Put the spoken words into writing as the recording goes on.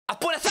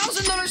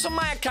$10 on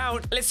my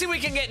account. Let's see if we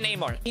can get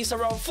Neymar. He's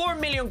around 4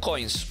 million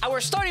coins. Our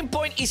starting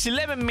point is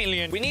 11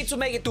 million. We need to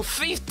make it to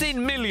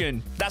 15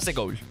 million. That's the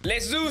goal.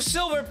 Let's do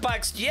silver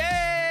packs.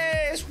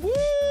 Yes! Woo!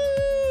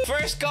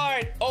 First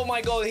card. Oh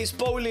my god, he's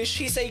Polish.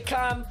 He's a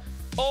cam.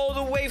 All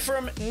the way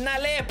from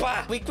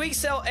Nalepa. We quick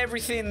sell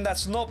everything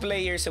that's not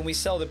players and we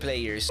sell the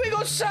players. We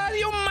got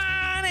Sadio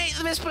Mane,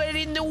 the best player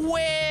in the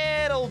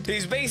world.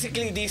 He's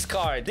basically this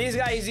card. This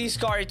guy is this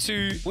card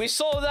too. We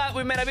sold that.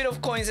 We made a bit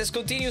of coins. Let's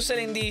continue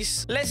selling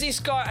these. Let's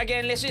discard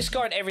again. Let's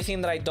discard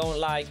everything that I don't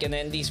like. And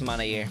then this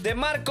mana here. The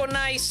Marco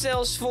Nice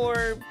sells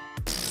for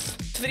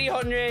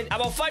 300.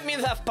 About 5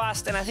 minutes have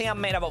passed and I think I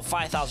made about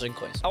 5,000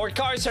 coins. Our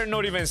cards are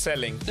not even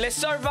selling. Let's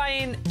start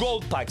buying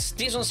gold packs.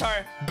 These ones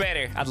are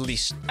better at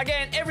least.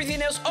 Again,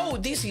 everything else. Oh,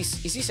 this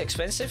is this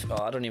expensive?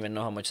 Oh, I don't even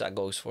know how much that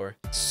goes for.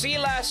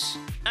 Silas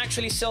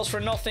actually sells for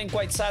nothing,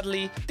 quite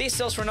sadly. This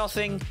sells for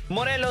nothing.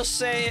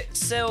 Morelos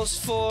sells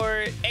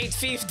for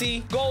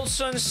 850.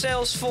 Goldson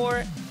sells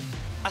for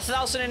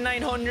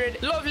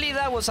 1,900. Lovely,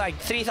 that was like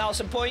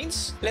 3,000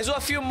 points. Let's do a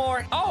few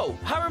more. Oh,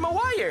 Harry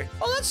Maguire.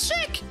 Oh, that's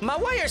sick.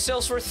 Maguire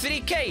sells for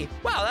 3k.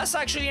 Wow, that's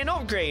actually an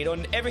upgrade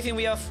on everything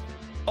we have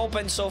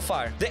opened so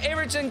far. The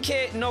Everton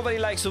kit, nobody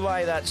likes to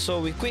buy that, so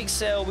we quick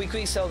sell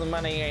the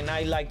money, and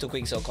I like to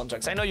quick sell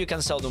contracts. I know you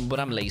can sell them, but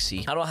I'm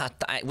lazy. I don't have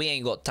time. We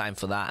ain't got time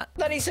for that.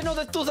 That is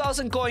another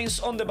 2,000 coins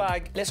on the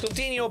bag. Let's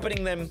continue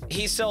opening them.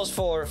 He sells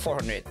for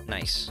 400.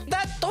 Nice.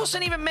 That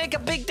doesn't even make a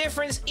big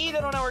difference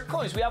either on our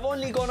coins. We have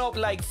only gone up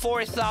like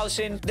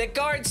 4,000. The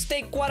cards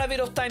take quite a bit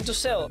of time to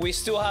sell. We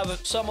still have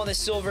some of the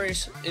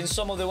silvers and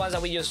some of the ones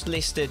that we just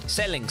listed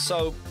selling,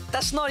 so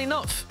that's not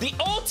enough. The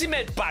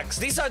ultimate packs.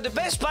 These are the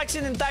best packs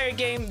in the entire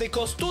game. They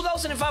cost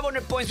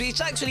 2,500 points, which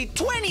is actually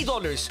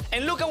 $20.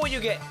 And look at what you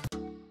get.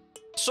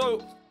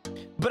 So,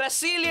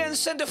 Brazilian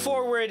center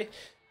forward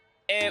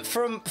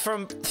from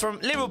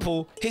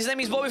Liverpool. His name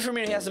is Bobby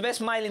Firmino. He has the best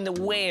smile in the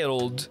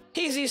world.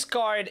 He's his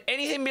card.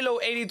 Anything below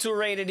 82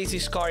 rated is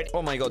his card.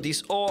 Oh my god,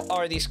 these all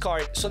are this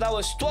card. So that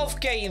was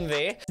 12k in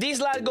there. This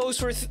lad goes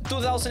for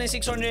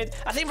 2,600.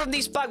 I think from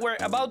this pack we're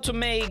about to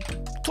make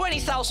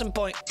 20,000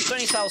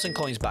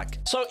 coins back.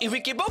 So if we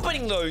keep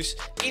opening those,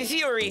 in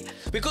theory,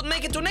 we could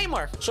make it to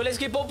Neymar. So let's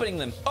keep opening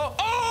them.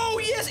 Oh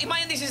yes,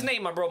 imagine this is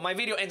Neymar, bro. My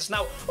video ends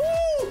now.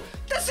 Ooh,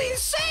 that's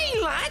insane,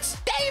 lads.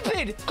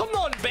 David, come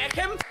on,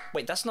 Beckham.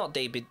 Wait, that's not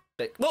David.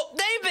 Well,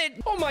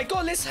 David! Oh my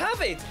god, let's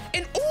have it!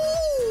 And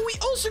ooh, we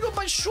also got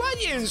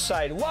Batshuayi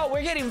inside. Wow,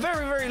 we're getting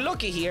very, very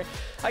lucky here.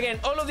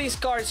 Again, all of these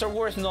cards are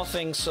worth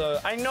nothing,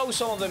 so I know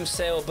some of them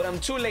sell, but I'm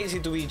too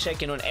lazy to be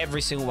checking on every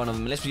single one of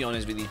them. Let's be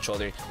honest with each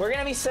other. We're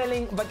gonna be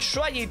selling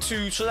Batshuayi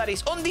too, so that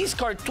is on this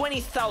card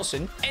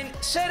 20,000, and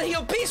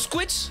Sergio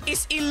Busquets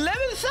is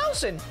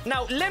 11,000.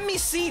 Now, let me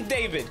see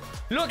David.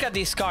 Look at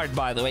this card,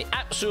 by the way.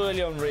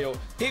 Absolutely unreal.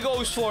 He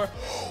goes for...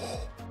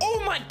 Oh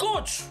my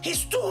god,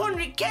 he's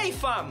 200k,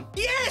 fam.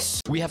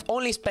 Yes! We have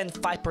only spent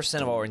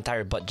 5% of our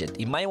entire budget.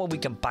 Imagine what we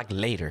can pack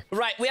later.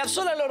 Right, we have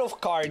sold a lot of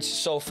cards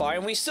so far,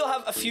 and we still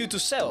have a few to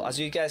sell, as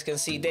you guys can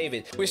see,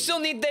 David. We still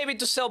need David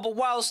to sell, but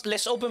whilst,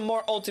 let's open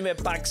more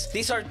ultimate packs.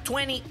 These are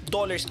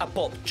 $20 a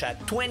pop, chat.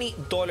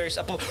 $20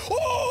 a pop.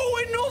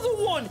 Oh, another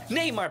one!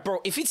 Neymar,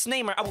 bro. If it's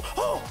Neymar, I will...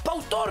 Oh,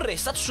 Pau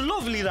Torres. That's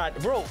lovely, that,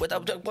 bro. We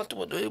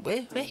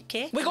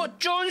got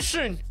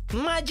Johnson.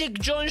 Magic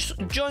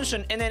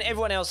Johnson, and then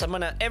everyone else. I'm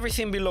gonna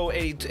everything below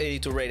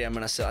 82 rated. I'm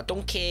gonna sell. I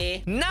don't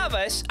care.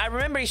 Navas, I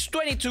remember he's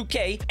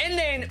 22k, and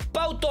then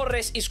Pau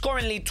Torres is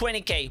currently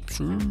 20k.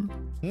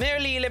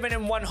 Nearly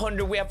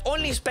 11,100. We have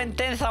only spent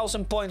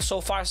 10,000 points so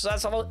far, so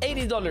that's about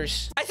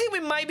 $80. I think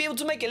we might be able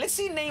to make it. Let's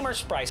see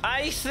Neymar's price.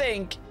 I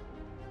think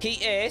he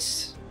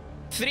is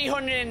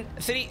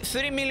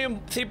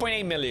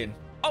 3.8 million.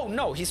 Oh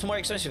no, he's more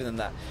expensive than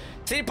that.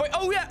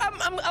 Oh yeah,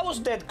 I was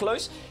dead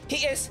close.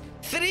 He is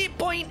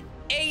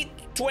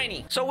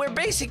 3.820. So we're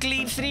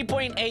basically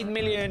 3.8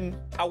 million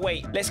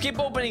away. Let's keep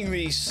opening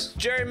these.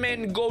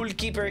 German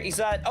goalkeeper is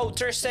that? Oh,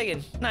 Ter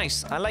Stegen.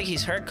 Nice. I like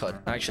his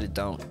haircut. I actually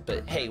don't,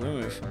 but hey, we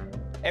move.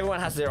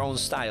 Everyone has their own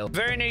style.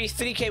 Werner is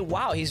 3k.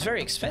 Wow, he's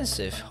very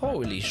expensive.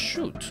 Holy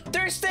shoot.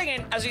 Ter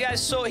Stegen, as you guys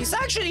saw, he's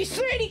actually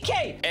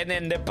 30k. And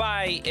then the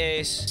pie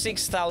is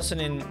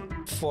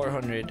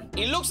 6,400.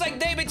 It looks like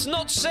David's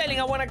not selling.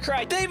 I want to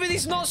cry. David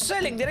is not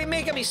selling. Did I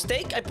make a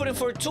mistake? I put him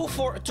for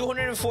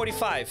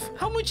 245.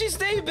 How much is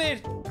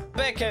David?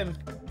 Beckham.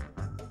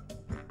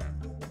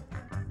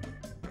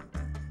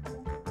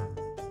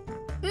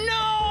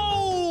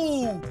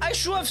 No! I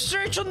should have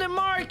searched on the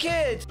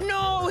market.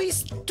 No,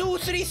 he's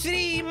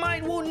 233.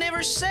 Mine will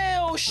never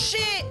sell.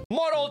 Shit.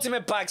 More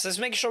ultimate packs. Let's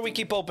make sure we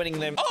keep opening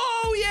them.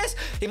 Oh, yes.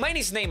 Mine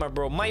is Neymar,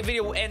 bro. My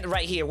video will end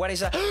right here. What is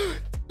that?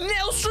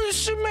 Nelson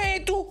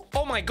Semedo.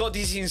 Oh my god,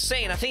 this is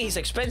insane. I think he's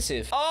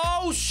expensive.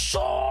 Oh,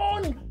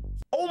 Son.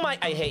 Oh my...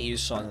 I hate you,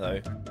 Son,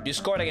 though. You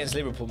scored against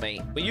Liverpool,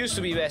 mate. We used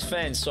to be best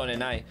friends, Son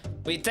and I.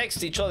 We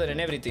text each other and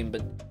everything,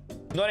 but...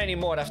 not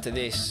anymore after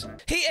this.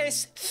 He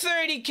is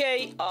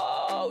 30k.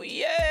 Oh,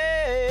 yes.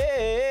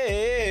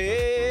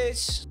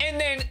 And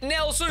then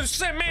Nelson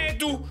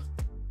Semedo.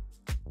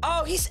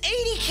 Oh, he's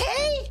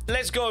 80k?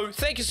 Let's go.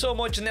 Thank you so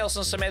much,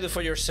 Nelson Semedo,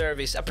 for your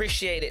service.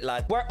 Appreciate it,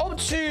 lad. We're up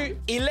to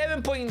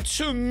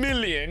 11.2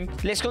 million.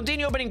 Let's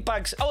continue opening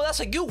packs. Oh, that's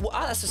a good...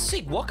 Ah, that's a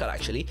sick walkout,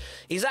 actually.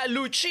 Is that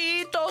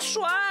Luchito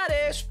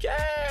Suarez?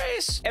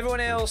 Yes! Everyone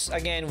else,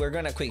 again, we're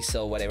gonna quick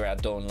sell whatever I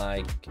don't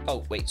like.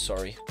 Oh, wait,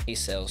 sorry. He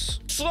sells.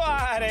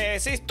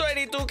 Suarez is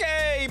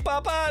 22k,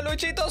 papa.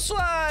 Luchito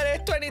Suarez,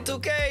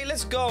 22k.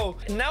 Let's go.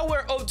 Now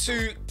we're up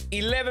to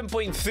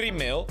 11.3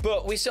 mil,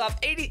 but we still have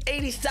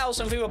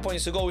 80,000 FIFA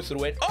points to go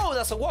through it. Oh,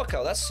 that's a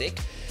walkout. That's sick.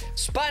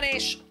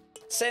 Spanish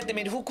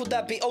sentiment. Who could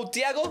that be? Oh,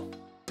 Thiago.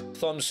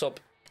 Thumbs up.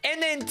 And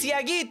then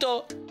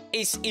Thiaguito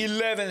is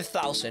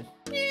 11,000.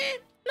 Yeah,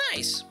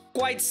 nice.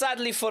 Quite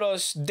sadly for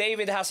us,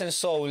 David hasn't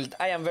sold.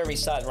 I am very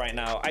sad right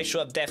now. I should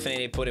have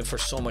definitely put it for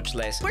so much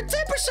less. We're 10%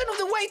 of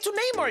the way to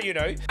Neymar, you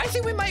know. I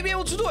think we might be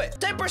able to do it.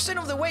 10%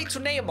 of the way to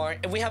Neymar,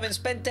 and we haven't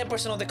spent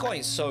 10% of the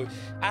coins. So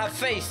I have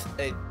faith.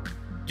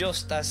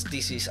 Just as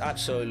this is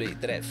absolutely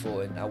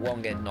dreadful and I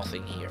won't get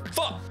nothing here.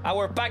 Fuck!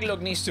 Our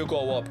backlog needs to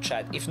go up,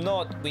 chat. If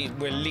not,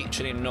 we're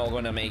literally not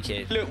gonna make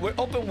it. Look, we're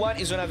open one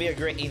is gonna be a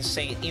great,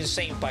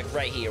 insane pack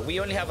right here. We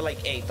only have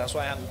like 8. That's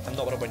why I'm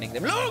not opening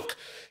them. Look!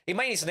 It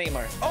might is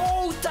Neymar.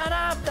 Oh,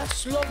 Tarab!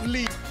 That's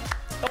lovely.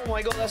 Oh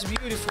my god, that's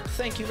beautiful.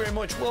 Thank you very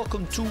much.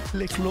 Welcome to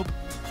Le Club.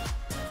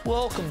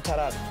 Welcome,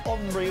 Tarab.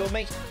 Hombre,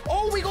 mate.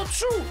 Oh, we got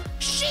 2!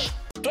 Shit!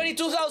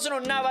 22,000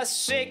 on Navas,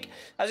 sick.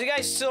 As you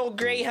guys saw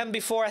Graham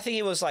before, I think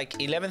he was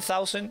like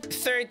 11,000.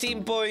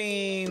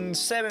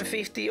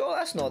 13.750. Oh,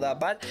 that's not that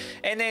bad.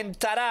 And then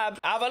Tarab.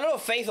 I have a lot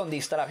of faith on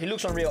this Tarab. He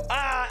looks unreal.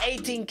 Ah,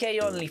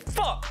 18k only.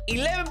 Fuck.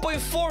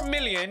 11.4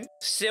 million.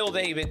 Still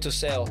David to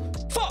sell.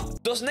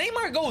 Fuck. Does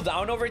Neymar go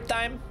down over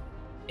time?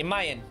 In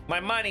my end,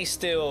 my money's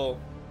still...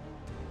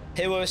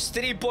 It was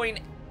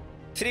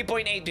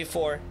 3.8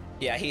 before.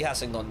 Yeah, he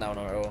hasn't gone down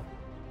at all.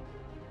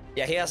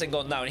 Yeah, he hasn't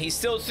gone down. He's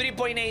still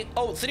 3.8.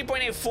 Oh,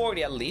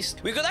 3.840 at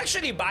least. We could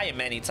actually buy him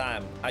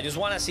anytime. I just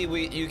want to see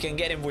you can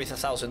get him with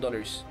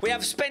 $1,000. We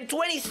have spent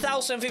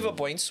 20,000 FIFA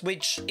points,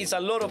 which is a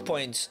lot of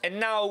points. And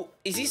now,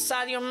 is this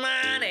Sadio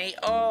Mane?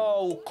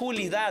 Oh,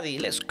 Coolie Daddy.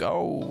 Let's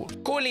go.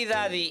 Coolie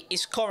Daddy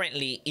is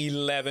currently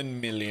 11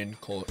 million.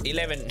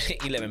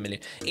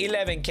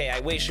 11k. I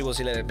wish it was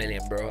 11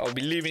 million, bro. I'll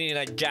be living in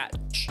a yacht.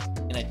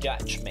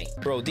 Mate.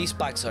 Bro, these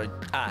packs are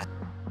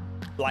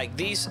like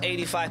these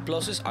 85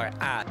 pluses are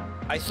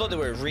I thought they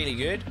were really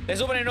good.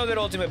 Let's open another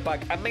ultimate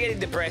pack. I'm getting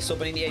depressed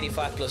opening the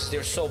 85 pluses.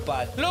 They're so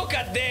bad. Look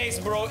at this,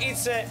 bro.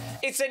 It's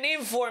an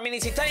inform and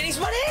it's Italian. It's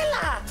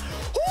Varela.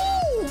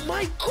 Oh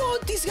my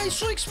god, this guy's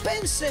so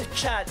expensive,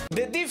 chat.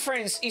 The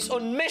difference is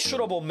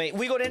unmeasurable, mate.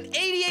 We got an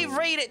 88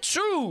 rated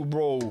too,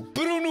 bro.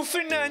 Bruno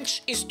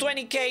Fernandes is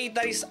 20k.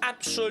 That is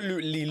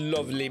absolutely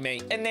lovely,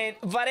 mate. And then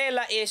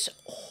Varela is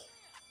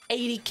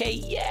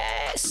 80k,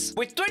 yes!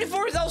 With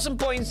 24,000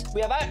 points,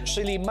 we have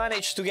actually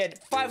managed to get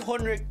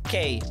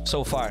 500k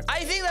so far.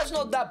 I think that's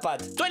not that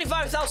bad.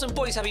 25,000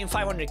 points have been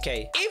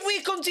 500k. If we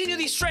continue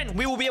this trend,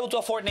 we will be able to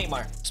afford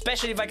Neymar.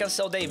 Especially if I can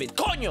sell David.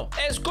 Coño!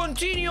 Let's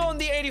continue on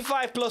the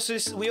 85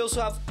 pluses. We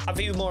also have a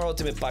few more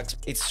ultimate packs.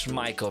 It's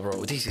Michael,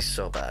 bro. This is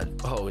so bad.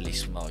 Holy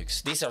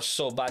smokes. These are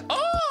so bad.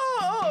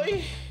 Oh!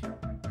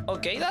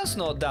 Okay, that's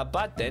not that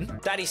bad then.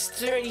 That is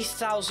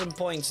 30,000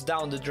 points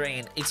down the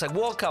drain. It's a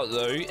walkout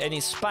though, and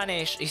it's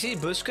Spanish. Is it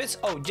Busquets?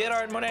 Oh,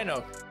 Gerard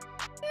Moreno.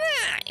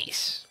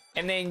 Nice.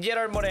 And then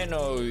Gerard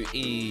Moreno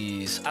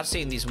is... I've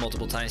seen this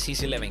multiple times. He's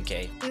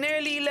 11k.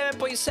 Nearly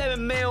 11.7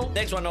 mil.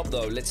 Next one up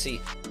though. Let's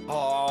see.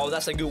 Oh,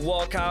 that's a good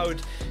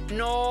walkout.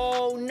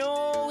 No,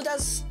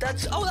 that's...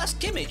 Oh, that's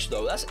Kimmich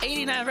though. That's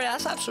 89.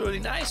 That's absolutely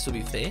nice to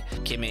be fair.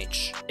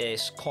 Kimmich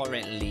is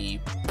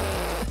currently...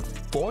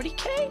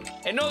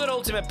 40k? Another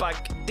ultimate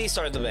pack. These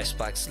are the best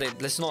packs.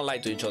 Let's not lie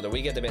to each other.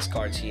 We get the best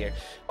cards here.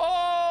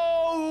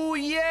 Oh,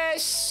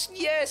 yes.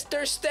 Yes,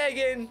 Ter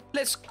Stegen.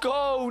 Let's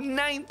go.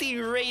 90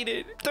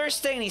 rated. Ter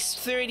Stegen is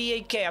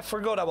 38k. I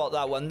forgot about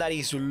that one. That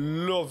is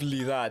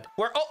lovely, that.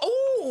 We're...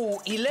 Oh,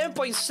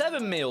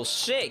 11.7 mil.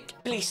 Sick.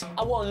 Please,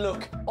 I won't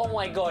look. Oh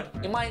my god.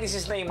 In mine, this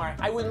is Neymar.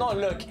 I will not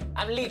look.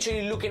 I'm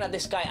literally looking at the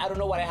sky. I don't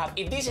know what I have.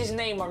 If this is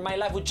Neymar, my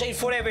life would change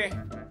forever.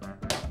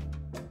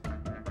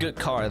 Good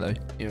car though.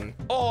 Yeah.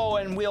 Oh,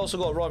 and we also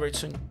got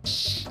Robertson.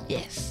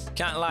 Yes.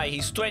 Can't lie,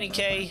 he's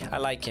 20k. I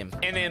like him.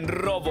 And then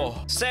Robo,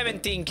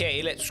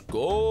 17k. Let's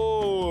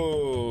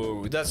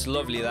go. That's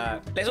lovely,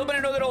 that. Let's open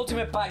another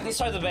ultimate pack.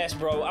 These are the best,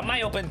 bro. I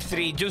might open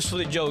 3 just for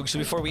the jokes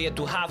before we get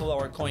to half of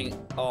our coin.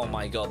 Oh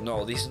my god,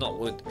 no, this is not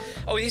good.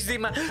 Oh, this is the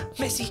man.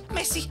 Messi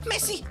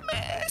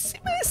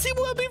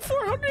will have been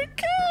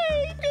 400k.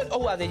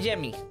 Oh,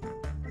 Adeyemi.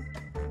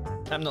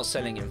 I'm not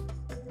selling him.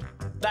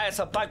 That is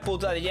a pack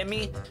pulled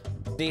Adeyemi.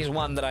 This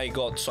one that I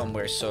got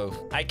somewhere, so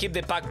I keep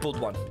the pack pulled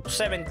one.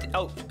 70.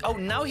 Oh,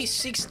 now he's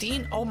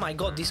 16. Oh my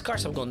god, these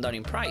cards have gone down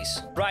in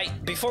price. Right,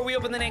 before we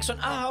open the next one,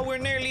 we're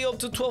nearly up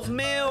to 12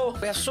 mil.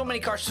 We have so many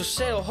cards to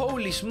sell.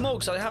 Holy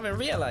smokes, I haven't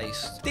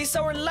realized. This is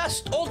our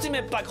last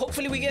ultimate pack.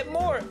 Hopefully we get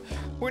more.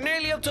 We're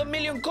nearly up to 1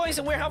 million coins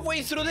and we're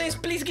halfway through this.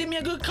 Please give me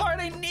a good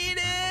card. I need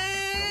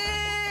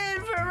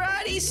it.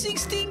 Ferrari,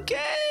 16k.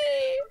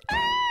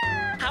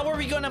 How are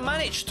we gonna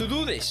manage to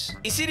do this?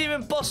 Is it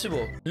even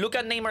possible? Look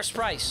at Neymar's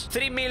price.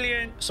 3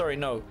 million. Sorry,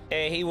 no.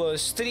 He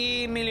was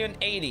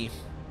 3,080,000.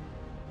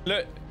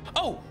 Look.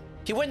 Oh,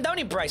 he went down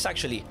in price,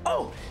 actually.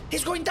 Oh,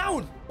 he's going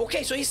down.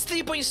 Okay, so he's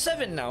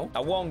 3.7 now.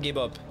 I won't give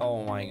up.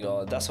 Oh my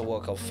god, that's a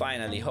walkout.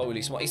 Finally,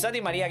 holy smoke. Is that Di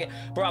Maria?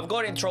 Bro, I've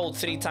gotten trolled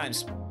 3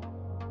 times.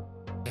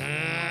 I'm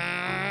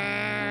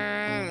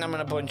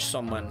gonna punch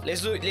someone.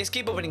 Let's do it. Let's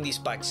keep opening these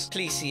packs.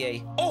 Please,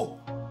 CA. Oh!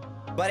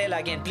 Varela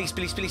again. Please,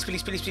 please, please,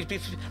 please, please, please,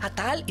 please.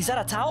 Atal? Is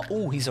that Atal?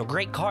 Oh, he's a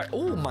great card.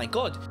 Oh my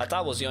god.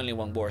 Atal was the only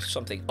one worth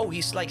something. Oh,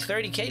 he's like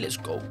 30k. Let's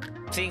go.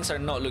 Things are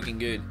not looking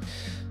good.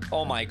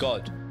 Oh my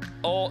god.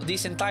 Oh,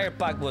 this entire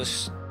pack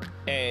was...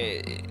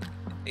 we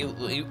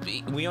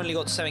only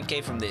got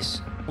 7k from this.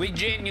 We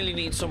genuinely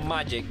need some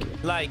magic.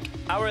 Like,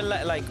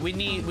 we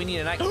need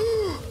an...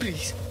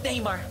 Please,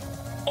 Neymar.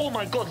 Oh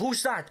my god,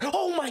 who's that?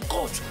 Oh my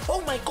god!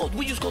 Oh my god,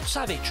 we just got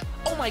savage.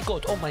 Oh my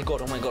god, oh my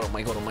god, oh my god, oh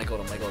my god, oh my god,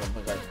 oh my god, oh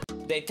my god.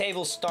 The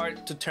tables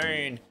start to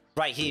turn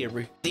right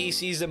here.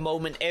 This is the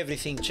moment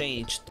everything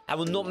changed. I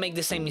will not make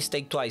the same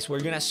mistake twice. We're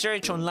gonna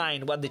search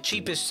online what the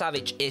cheapest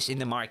savage is in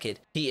the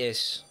market. He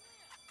is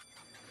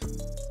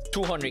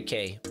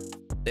 200k.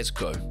 Let's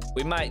go.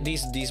 We might,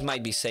 these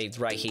might be saved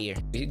right here.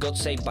 We got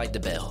saved by the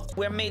bell.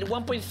 We made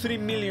 1.3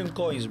 million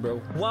coins,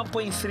 bro.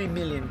 1.3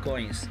 million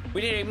coins.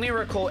 We did a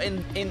miracle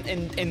in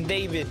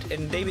David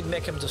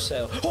Beckham to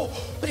sell. Oh,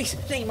 please,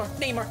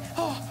 Neymar.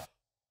 Oh,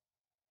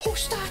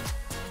 who's that?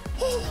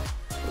 Oh,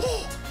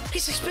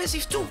 he's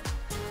expensive too.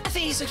 I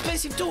think he's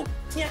expensive too.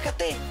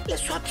 Nyakate,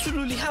 let's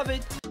absolutely have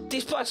it.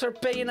 These packs are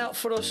paying out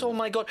for us. Oh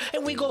my god.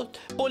 And we got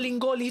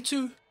Bolingoli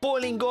too.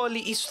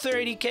 Bolingoli is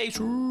 30k.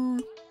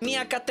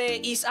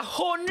 Niakate is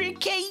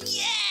 100k.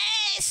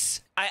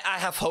 Yes! I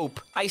have hope.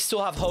 I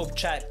still have hope,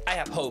 chat. I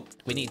have hope.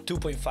 We need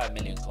 2.5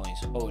 million coins.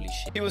 Holy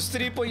shit. He was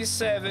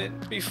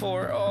 3.7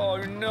 before.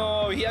 Oh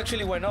no. He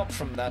actually went up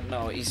from that.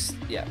 No, he's...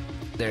 Yeah.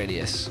 There it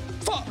is.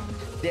 Fuck!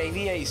 The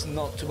idea is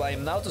not to buy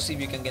him now, to see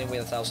if you can get him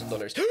with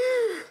 $1,000.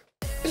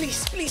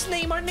 Please, please,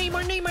 Neymar.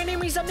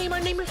 Is that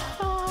Neymar?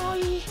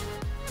 Hi.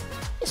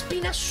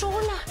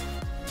 Spinazzola.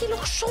 He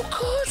looks so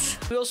good.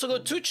 We also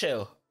got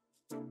Tuchel.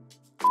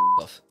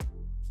 Off.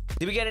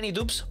 Did we get any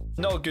dupes?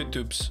 No good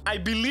dupes. I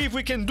believe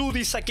we can do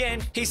this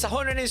again. He's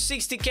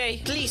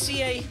 160k. Please,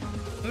 CA.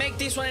 Make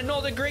this one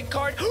another great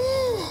card. Encolo!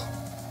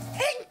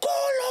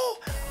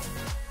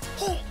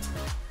 Oh.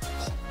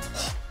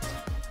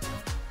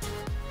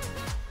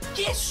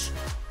 Yes!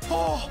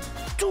 Oh,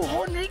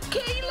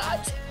 200k,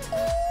 lads.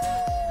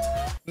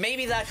 Oh.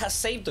 Maybe that has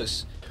saved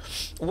us.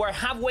 We're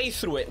halfway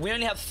through it. We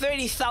only have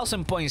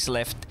 30,000 points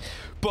left.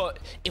 But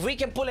if we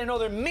can pull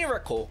another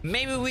miracle,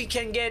 maybe we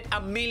can get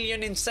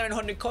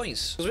 1,700,000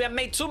 coins. Because we have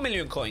made 2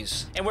 million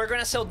coins. And we're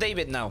gonna sell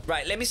David now.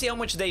 Right, let me see how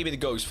much David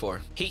goes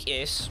for. He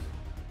is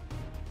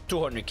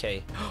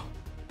 200k.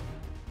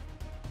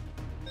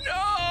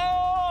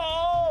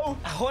 No!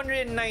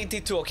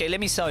 192. Okay, let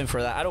me sell him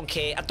for that. I don't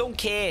care.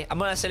 I'm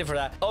gonna sell him for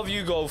that. Off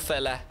you go,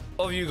 fella.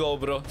 Off you go,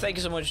 bro. Thank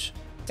you so much.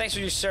 Thanks for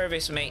your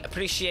service, mate.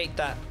 Appreciate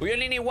that. We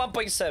only need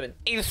 1.7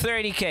 in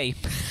 30k.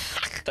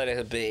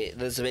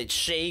 That's a bit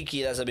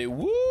shaky. That's a bit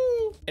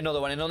woo. Another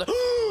one. Neymar.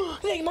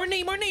 What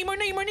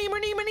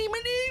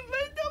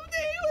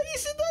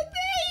is it?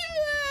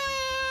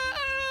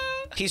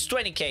 He's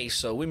 20k,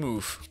 so we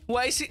move.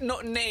 Why is it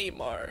not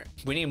Neymar?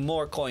 We need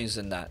more coins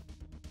than that.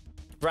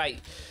 Right.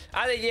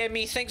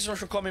 Adeyemi, thanks so much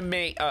for coming,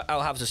 mate.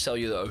 I'll have to sell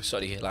you though.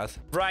 Sorry, lad.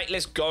 Right,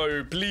 let's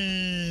go,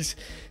 please.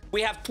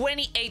 We have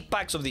 28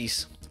 packs of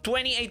these.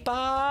 28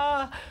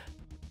 packs.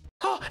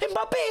 Oh,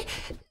 Mbappe.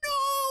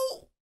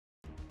 No.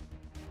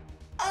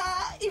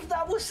 If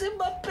that was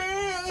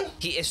Mbappe.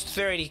 He is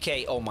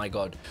 30k. Oh my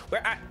god.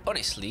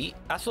 Honestly,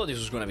 I thought this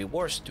was gonna be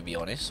worse, to be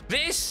honest.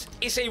 This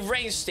is a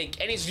rain stick,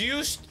 and it's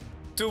used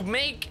to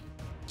make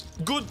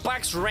good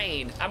packs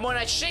rain. I'm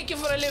gonna shake it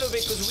for a little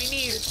bit because we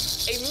need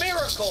a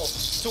miracle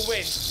to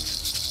win.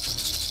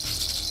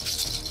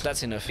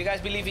 That's enough. You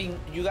guys believe in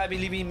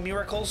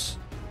miracles?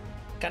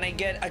 Can I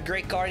get a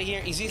great card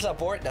here? Is this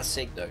Laporte? That's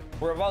sick though.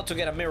 We're about to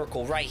get a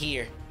miracle right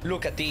here.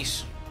 Look at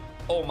this.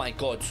 Oh my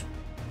god.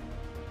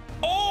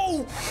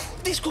 Oh,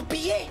 this could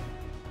be it.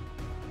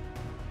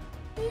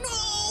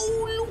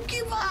 No, look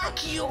at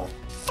Vacchio.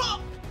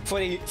 Fuck.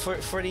 For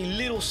a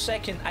little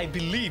second, I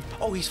believed.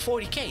 Oh, he's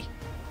 40k.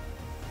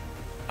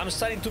 I'm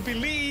starting to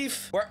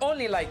believe. We're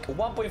only like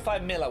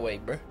 1.5 mil away,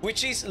 bro.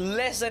 Which is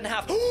less than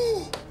half.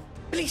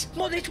 Please,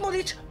 Modric.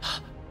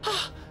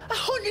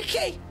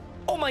 100k.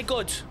 Oh my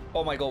god.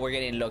 Oh my god, we're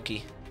getting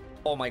lucky.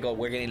 Oh my god,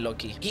 we're getting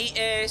lucky. He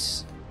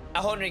is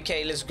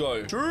 100k. Let's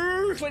go.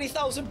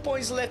 20,000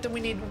 points left and we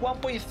need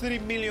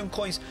 1.3 million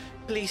coins.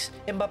 Please,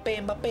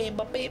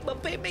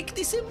 Mbappe. Make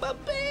this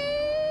Mbappe.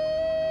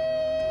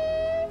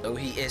 So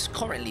he is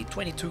currently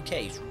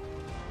 22k.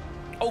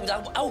 Oh,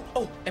 Mbappe.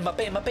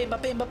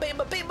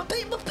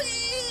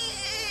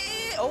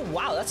 Oh,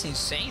 wow, that's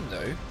insane,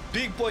 though.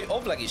 Big boy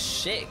Oblak is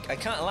sick. I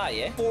can't lie,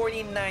 yeah?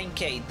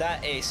 49k.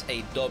 That is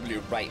a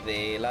W right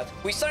there, lad.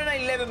 We started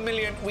at 11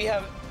 million. We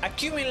have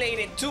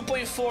accumulated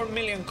 2.4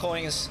 million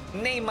coins.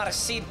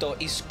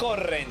 Neymarcito is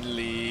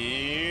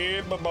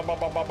currently...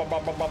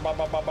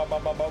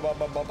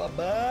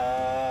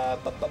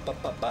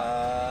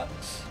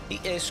 He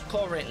is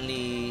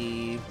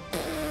currently...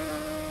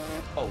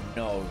 Oh,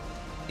 no.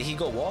 Did he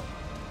go up?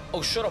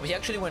 Oh, shut up. He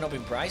actually went up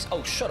in price.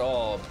 Oh, shut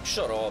up.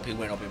 Shut up. He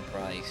went up in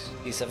price.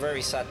 It's a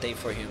very sad day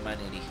for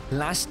humanity.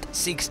 Last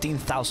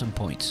 16,000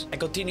 points. I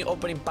continue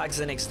opening packs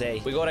the next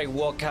day. We got a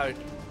walkout.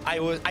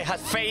 I had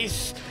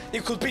faith.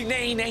 It could be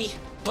Nene.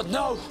 But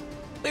no.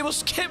 It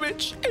was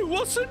Kimmich. It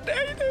wasn't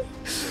Nene.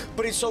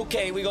 But it's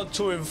okay. We got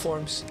 2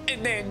 informs.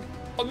 And then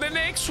on the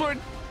next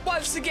one,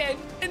 once again,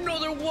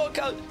 another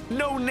walkout.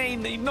 No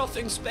Nene.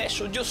 Nothing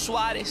special. Just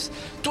Suarez.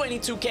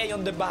 22k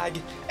on the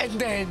bag. And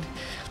then...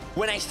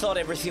 when I thought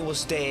everything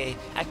was there,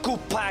 a coup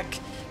pack,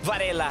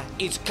 Varela,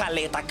 it's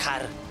Caleta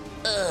car.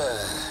 Ugh.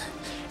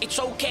 It's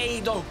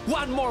okay though.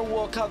 One more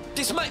walkout.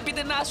 This might be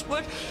the last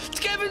one. It's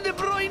Kevin De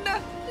Bruyne.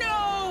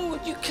 No,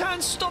 you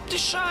can't stop the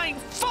shine.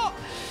 Fuck.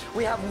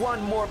 We have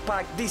one more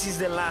pack. This is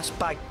the last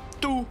pack.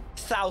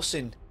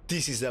 2,000.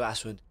 This is the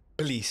last one.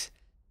 Please.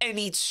 And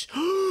it's...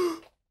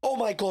 oh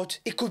my God.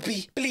 It could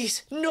be.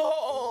 Please. No.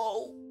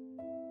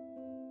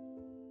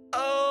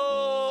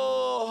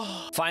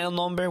 Oh. Final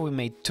number, we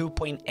made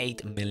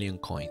 2.8 million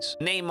coins.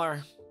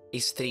 Neymar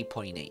is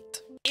 3.8.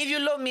 If you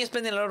love me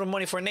spending a lot of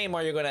money for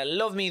Neymar, you're gonna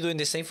love me doing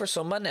the same for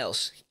someone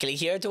else. Click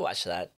here to watch that.